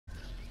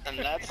And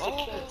that's the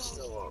kid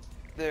still up.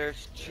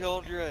 There's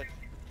children.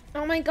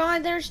 Oh my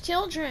god, there's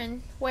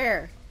children.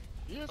 Where?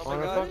 Yes, Oh my On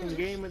a God, fucking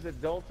game with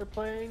adults are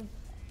playing?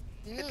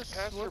 yes,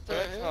 past what her the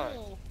bedtime.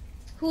 hell?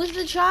 Who's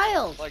the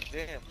child? Like,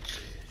 damn.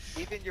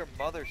 Even your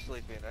mother's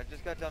sleeping. I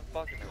just got done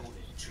fucking her.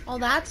 Oh,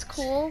 that's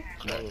cool.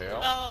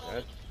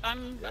 Oh,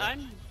 I'm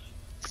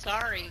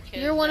sorry,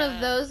 'cause, You're one of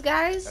those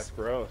guys? That's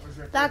gross.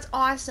 That's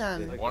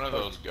awesome. One of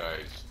those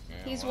guys. Yeah,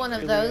 He's one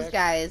of those those guys.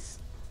 guys.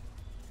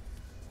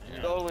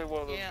 Yeah. Totally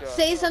one of those Yeah. guys.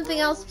 Say something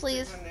else,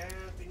 please. Something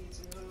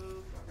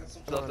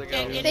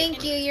Hey, else.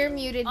 Thank you, you're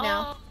muted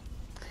now.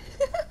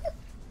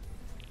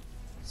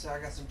 So I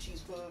got some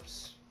cheese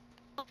puffs.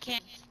 Okay.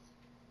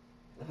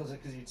 Was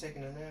it because you're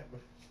taking a nap?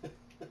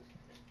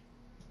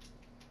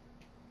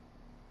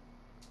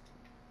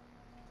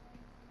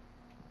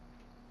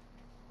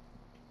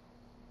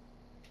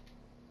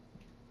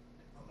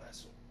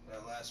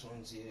 That last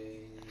one's yeah.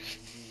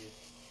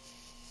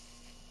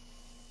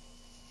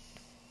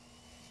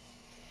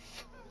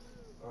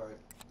 All right.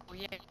 Oh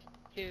yeah,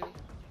 too.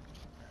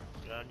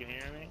 Y'all can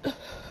hear me?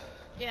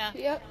 Yeah.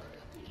 Yep.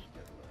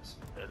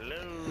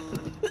 Hello.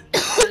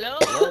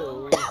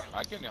 Hello.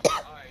 I can.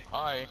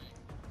 Hi.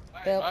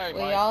 Yep, Hi, we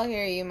Mike. all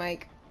hear you,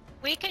 Mike.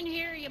 We can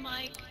hear you,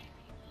 Mike.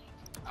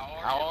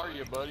 How are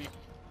you, buddy?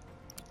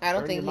 I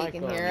don't Turn think your he mic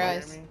can on, hear you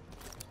us. hear me?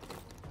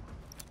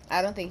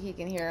 I don't think he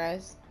can hear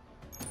us.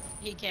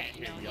 He can't.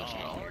 No, he can't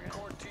hear us.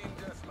 Hardcore team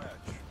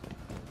deathmatch.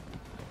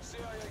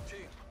 CIA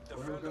team,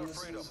 Whatever defend our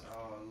this freedom. is,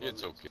 lovely.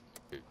 It's okay.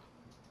 Where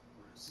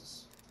is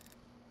this?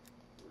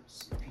 Where's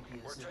the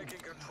PPS? We're taking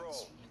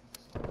control.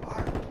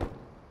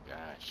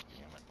 Gosh,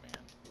 damn it,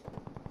 man.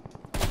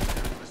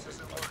 This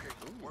isn't working.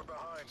 We're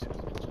behind.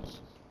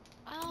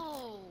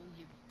 Oh.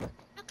 How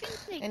can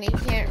they And he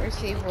can't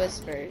receive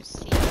whispers.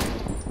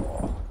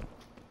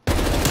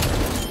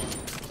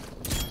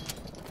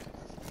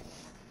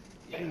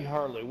 Hey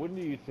Harley, when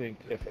do you think,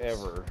 if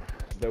ever,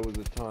 there was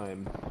a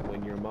time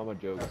when your mama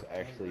jokes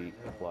actually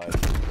applied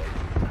to you?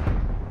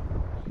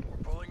 We're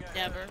pulling ahead.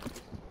 Never.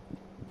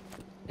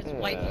 Because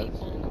white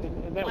people.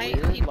 Isn't that White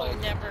weird? people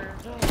Like, never.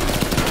 I've been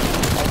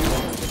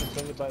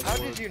offended by the How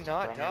word did you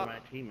not cracker. know? My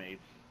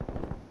teammates.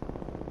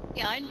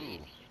 Yeah,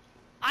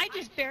 I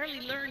just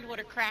barely learned what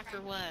a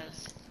cracker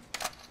was.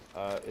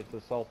 It's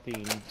a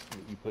saltine that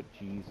you put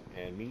cheese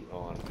and meat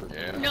on for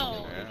Yeah. some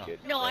No, reason, and it,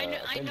 no, I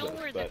offends know us,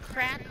 where the but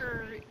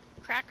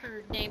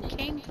cracker name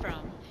came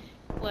from.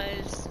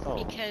 Was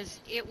Oh. because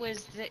it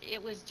was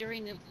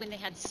during when they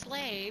had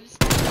slaves,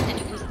 and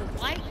it was the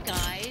white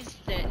guys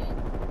that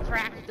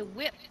cracked the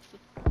whip.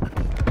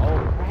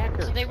 oh,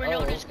 crackers. So they were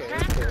known as okay,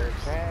 crackers.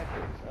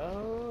 Crackers.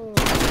 Oh.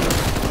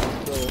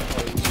 So,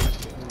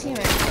 Damn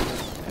it.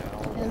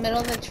 In the middle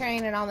of the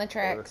train and on the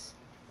tracks.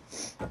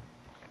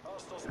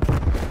 Hostiles.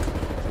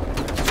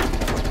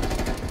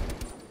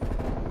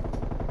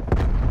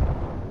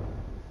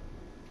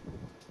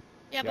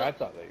 Yeah, yeah, I but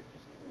thought they.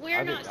 we're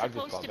I not just, I just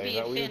supposed thought to they be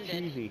thought we were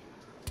offended. cheesy.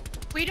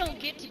 We don't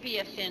get to be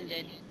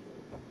offended.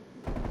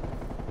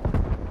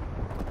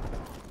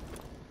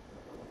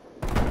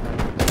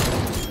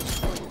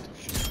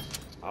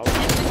 I was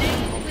And when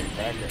they- on the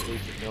track at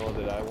least to know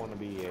that I want to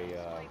be a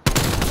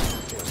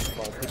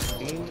salted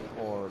bean,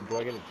 or do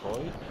I get a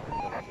choice?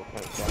 Like, what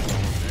kind of cracker?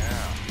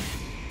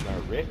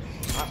 Yeah. Ritz?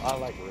 I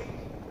like Ritz.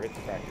 Ritz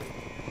crackers.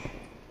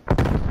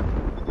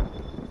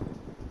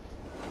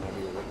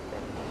 Maybe a Ritz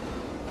cracker.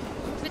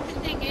 But the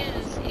thing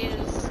is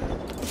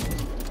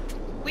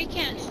we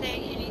can't say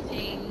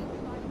anything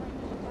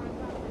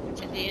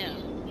to them.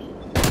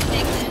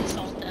 They can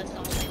insult us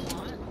all they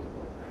want.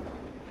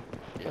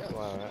 That's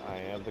why I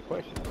have the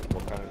question.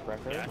 What kind of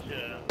cracker?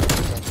 Gotcha.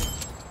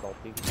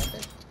 Salty cracker?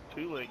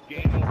 Tula,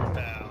 game over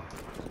now.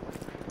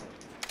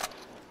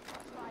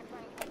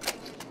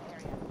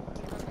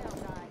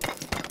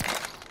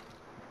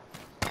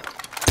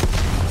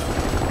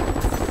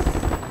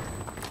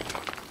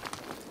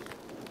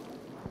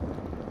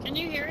 Can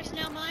you hear us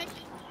now, Mike?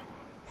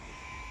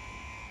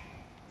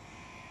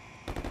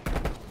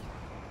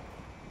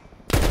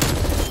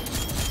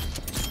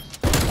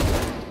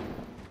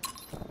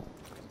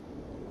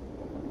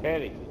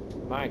 Eddie,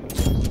 Mike.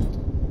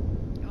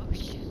 Oh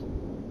shit.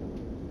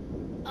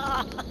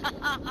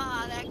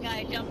 Oh, that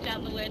guy jumped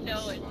out the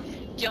window and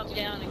jumped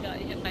down and got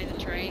hit by the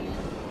train.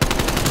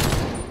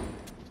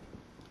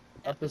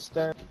 Up the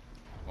stairs.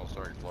 Oh,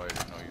 sorry, Clyde. I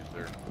didn't know you was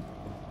there.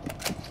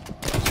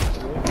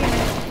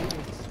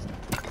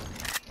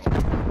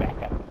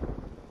 Back up.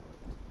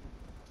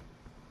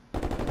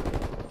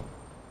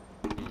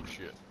 Ooh,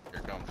 shit.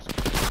 Here comes.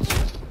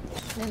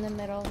 In the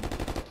middle.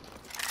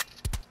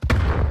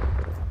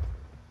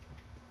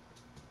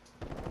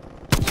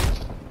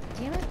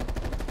 Damn it.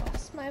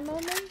 Lost my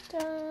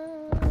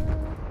momentum.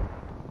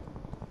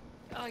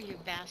 Oh, you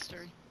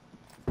bastard.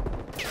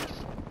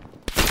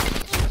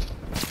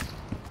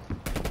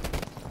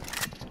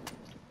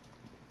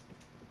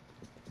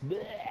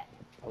 Blech.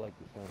 I like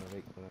the sound of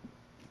it when I...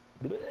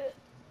 Blech.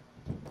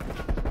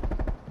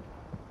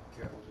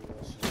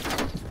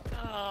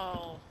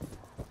 Oh.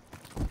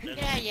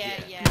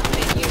 Yeah.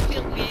 Make you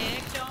feel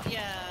big, don't ya?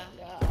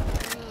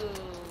 Ooh.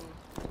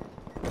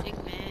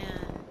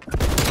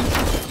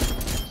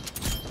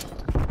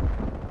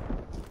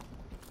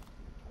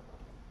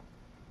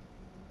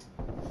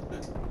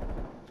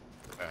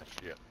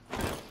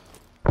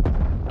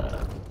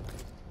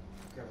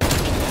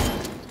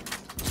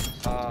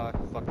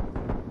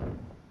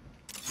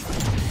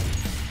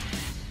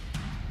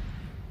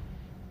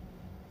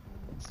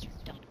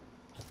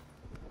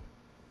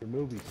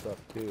 movie stuff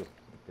too.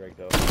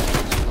 Dragged out.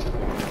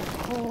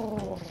 Oh.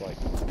 Lost like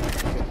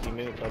 50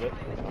 minutes of it.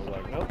 I was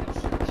like, nope.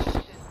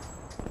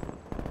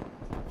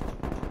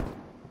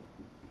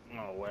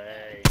 No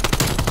way.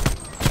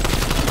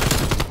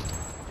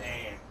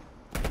 Damn.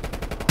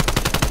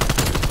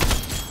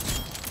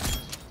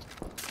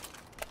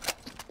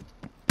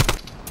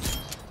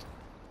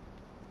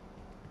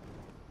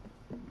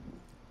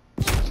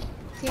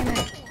 Damn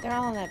it. They're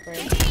all on that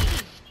bridge.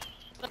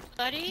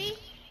 Buddy?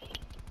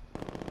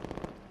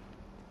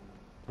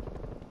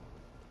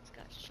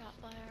 Got shot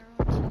by our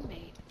own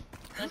teammate.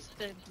 Unless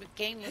the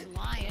game was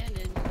lying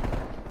and...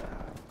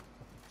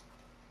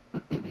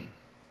 Because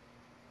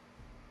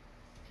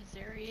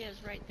there he is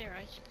right there.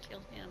 I should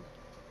kill him.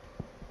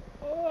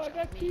 Oh, I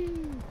got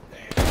you.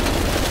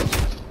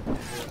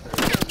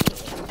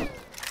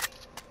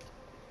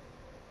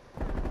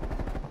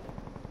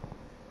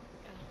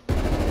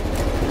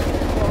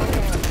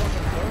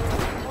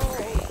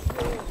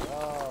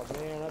 Oh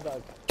man, I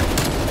thought.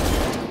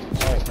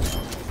 Hey,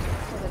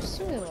 Oh, there's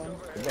two of them.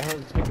 the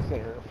down tick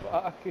center.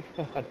 Fuck.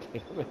 God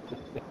damn it.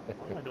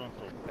 Why am I doing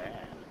so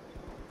bad?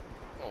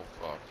 Oh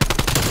fuck.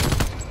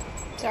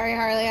 Sorry,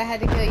 Harley. I had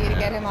to kill you to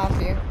get him off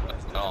you.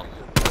 No.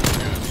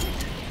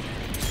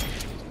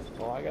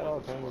 Well, I got all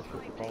kinds of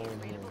shit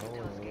falling here. Hold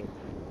on.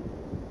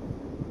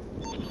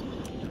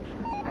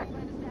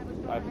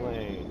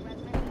 Biplane.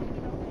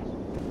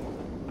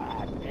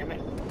 Ah, damn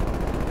it.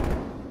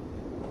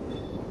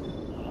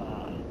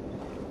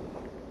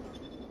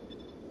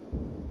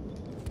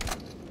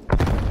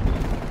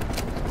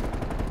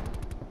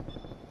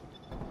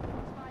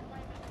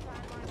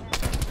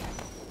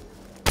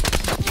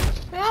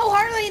 No,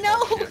 Harley, no!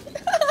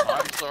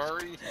 I'm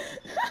sorry.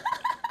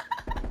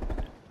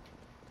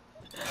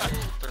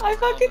 I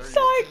fucking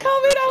saw it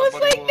coming. I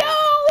was like, no!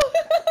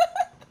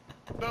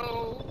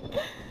 No.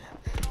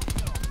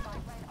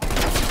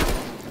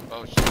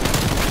 Oh shit.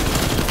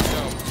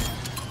 No.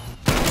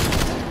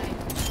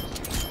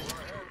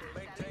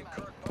 Maintain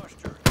current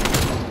posture.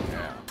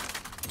 Yeah.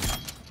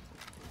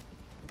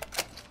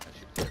 I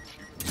should have kept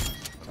shooting.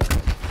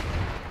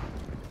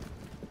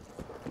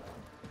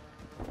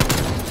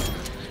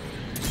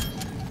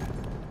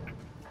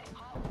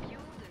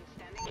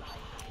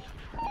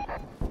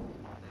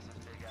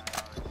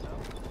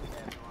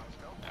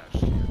 Ah,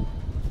 shit.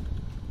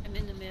 I'm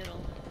in the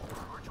middle.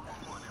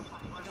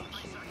 Don't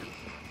shoot me.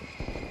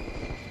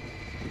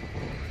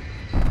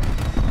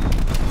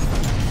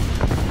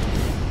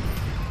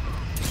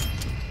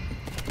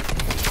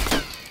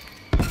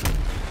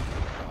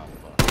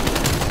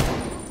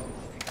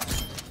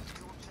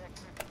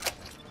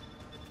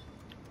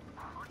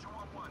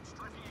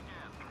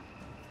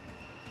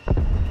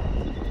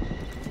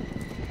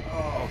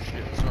 Oh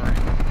shit, sorry.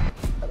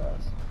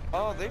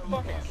 Oh, they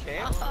fucking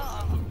camp?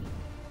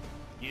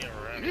 Yeah,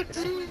 right.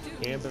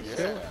 Camping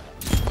still?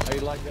 How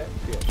you like that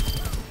shit?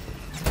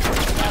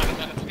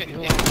 You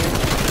like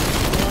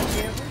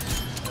camping?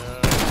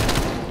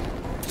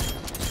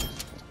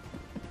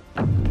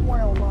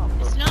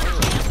 It's not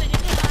camping,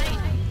 it's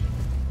hiding.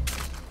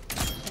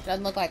 It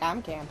doesn't look like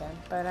I'm camping,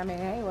 but I mean,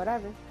 hey,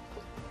 whatever.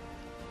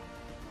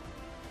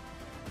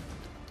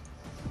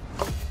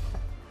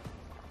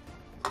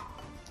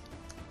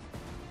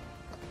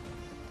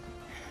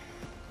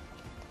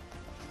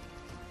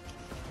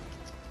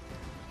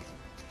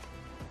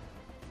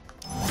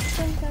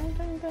 Dun, dun,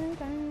 dun, dun,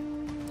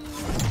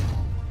 dun.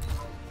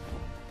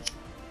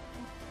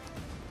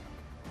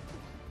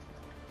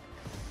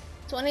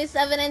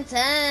 27 and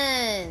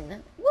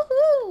 10.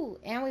 Woohoo!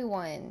 And we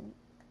won.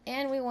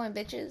 And we won,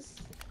 bitches.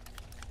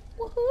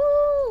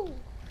 Woohoo!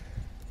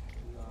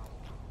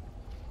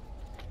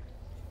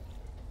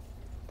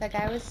 That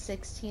guy was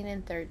 16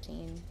 and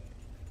 13.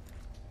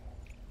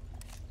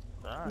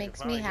 Ah,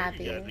 Makes I finally me hear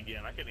happy. You guys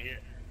again.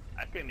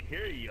 I couldn't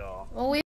hear y'all. Well, we